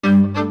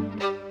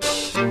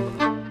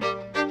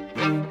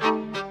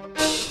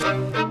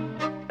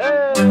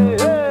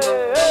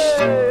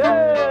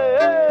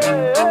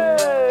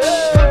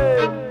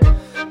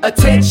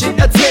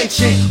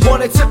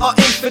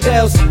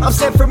I'm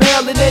sent from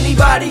hell, and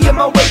anybody in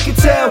my way can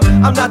tell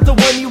I'm not the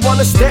one you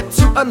wanna step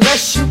to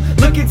unless you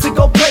looking to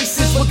go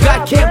places where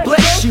God can't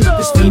bless you.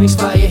 This Phoenix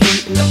fire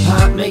heating the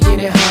pot, making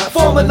it hot.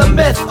 Formula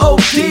meth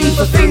OD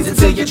for things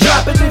until you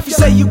drop it. If you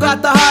say you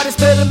got the hottest,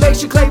 better make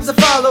sure claims to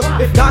follow.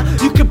 If not,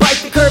 you can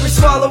bite the curb and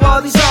swallow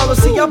all these hollows.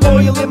 See, I'm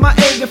boiling my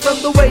anger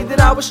from the way that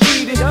I was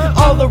treated.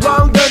 All the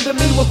wrong done to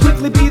me will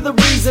quickly be the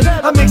reason.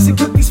 I'm mixing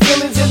cookies,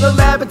 feelings in the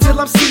lab until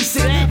I'm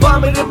seasick.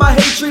 Vomiting my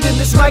hatred in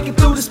this mic and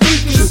through the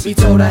speakers. Truth be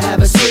told, I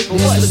have a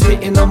sickness for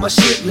spitting on my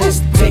shit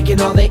list,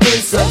 taking all their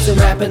insults and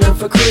rapping them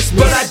for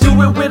Christmas. But I do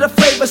it with a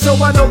flavor, so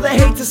I know they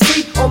hate to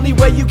see. Only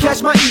way you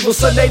catch my evil,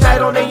 Sunday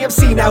night on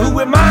AMC. Now who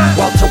am I?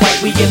 Walter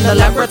White, we in the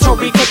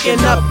laboratory cooking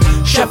up.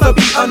 Chef a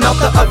beat on out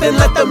the oven,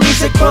 let the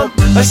music bump.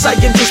 A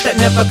scientist that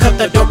never cut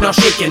the dope, now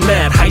shaking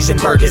mad.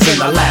 Heisenberg is in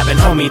the lab, and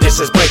homie, this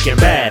is Breaking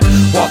Bad.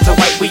 Walter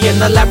White, we in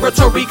the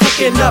laboratory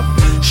cooking up.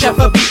 Chef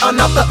a beat on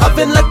out the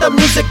oven, let the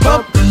music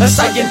bump. A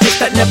scientist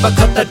that never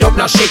cut the dope,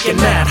 now shaking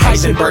mad.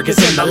 Heisenberg is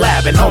in the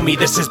lab, and homie,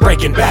 this is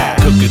Breaking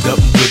Bad. Cook it up,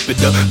 whip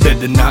it up,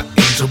 better not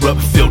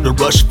interrupt. Feel the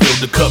rush, fill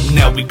the cup,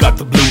 now we got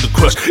the blue to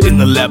crush. In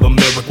the lab, I'm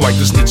Eric White,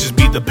 the snitches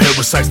be the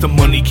parasites. The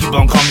money keep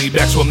on calling me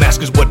back, so a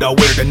mask is what I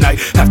wear tonight.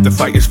 Have to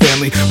fight his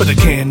family, but they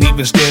can't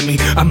even stand me.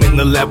 I'm in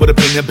the lab with a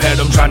pen and pad,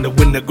 I'm trying to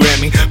win the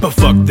Grammy. But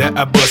fuck that,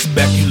 I bust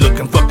back, you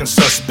looking fucking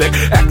suspect.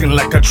 Acting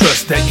like I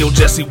trust that, yo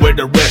Jesse, where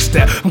the rest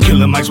at? I'm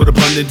killing mics with a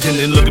pun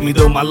intended, look at me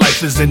though my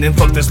life is ending.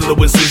 Fuck this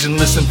little incision,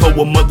 listen for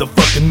a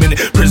motherfucking minute.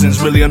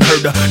 Prison's really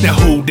unheard of, now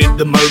who did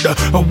the murder?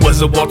 Or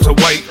was it Walter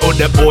White or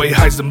that boy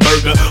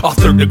Heisenberger? All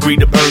third degree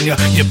to burn ya,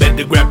 you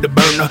better grab the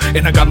burner.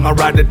 And I got my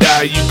ride or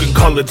die, you can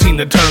call it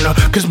Tina Turner.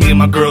 Cause me and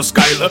my girl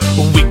Skylar,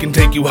 we can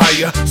take you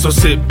higher. So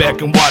sit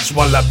back and watch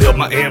while I build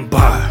my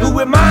empire. Who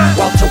am I?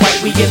 Walter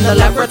White, we in the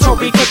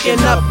laboratory cooking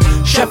up.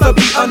 Chef a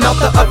beat on out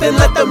the oven,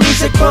 let the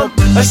music bump.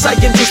 A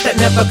scientist that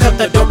never cut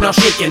the dope, now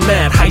shaking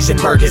mad.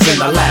 Heisenberg is in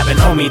the lab, and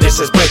homie, this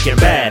is Breaking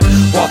Bad.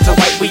 Walter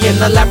White, we in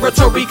the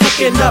laboratory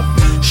cooking up.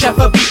 Chef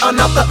a beat on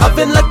out the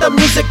oven, let the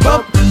music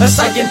bump. A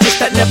scientist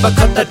that never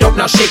cut the dope,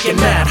 now shaking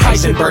mad.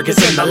 Heisenberg is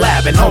in the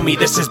lab, and homie,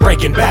 this is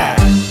Breaking Bad.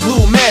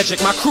 Blue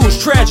magic, my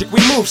crew's tragic, we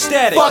move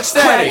static. Fuck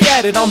static. Crack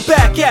at it, I'm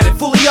back at it,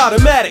 fully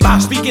automatic.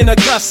 Speaking of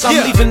Gus,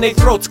 I'm leaving they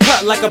throats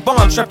cut like a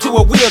bomb strapped to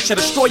a wheelchair,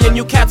 destroying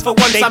you cats for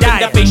once. I'm in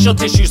the facial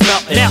tissues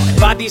melting.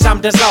 Bodies I'm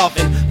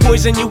dissolving,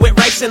 poison you with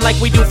ricin like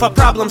we do for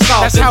problem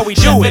solving. That's how we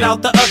do it.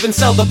 Out the oven,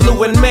 sell the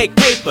blue and make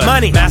paper.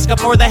 Money. Mask up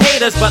for the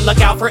haters, but look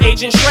out for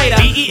Agent Schrader.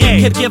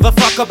 DEA. Could give a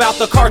fuck about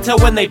the cartel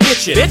when they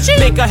bitchin'.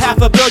 Make a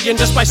 $500 million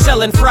just by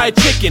selling fried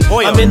chicken.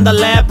 Oil. I'm in the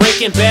lab,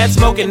 breaking bad,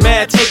 smoking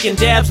mad, taking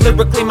dabs.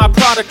 Lyrically, my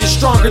product is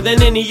stronger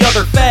than any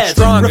other fad.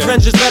 Stronger.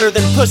 Revenge is better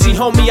than pussy,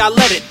 homie, I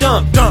let it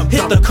dump.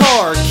 Hit the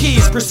car,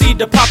 keys, proceed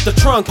to pop the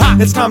trunk.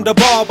 It's time to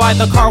ball by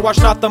the car wash,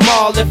 not the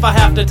mall. If I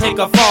have to take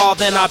a fall,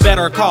 then I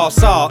better call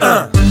Saul.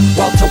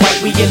 Walter White,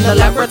 we in the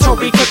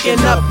laboratory cooking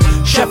up.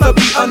 Chef a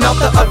beat on out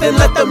the oven,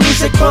 let the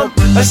music bump.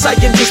 A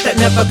scientist that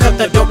never cut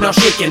the dope, now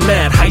shaking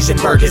mad.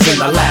 Heisenberg is in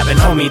the lab, and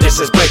homie, this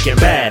is Breaking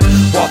Bad.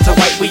 Walter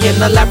White, we in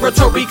the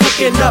laboratory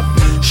cooking up.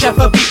 Chef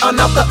a beat on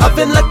out the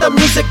oven, let the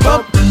music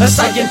bump. A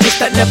scientist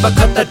that never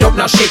cut the dope,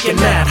 now shaking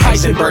mad.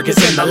 Heisenberg is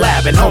in the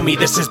lab, and homie,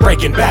 this is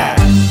Breaking Bad.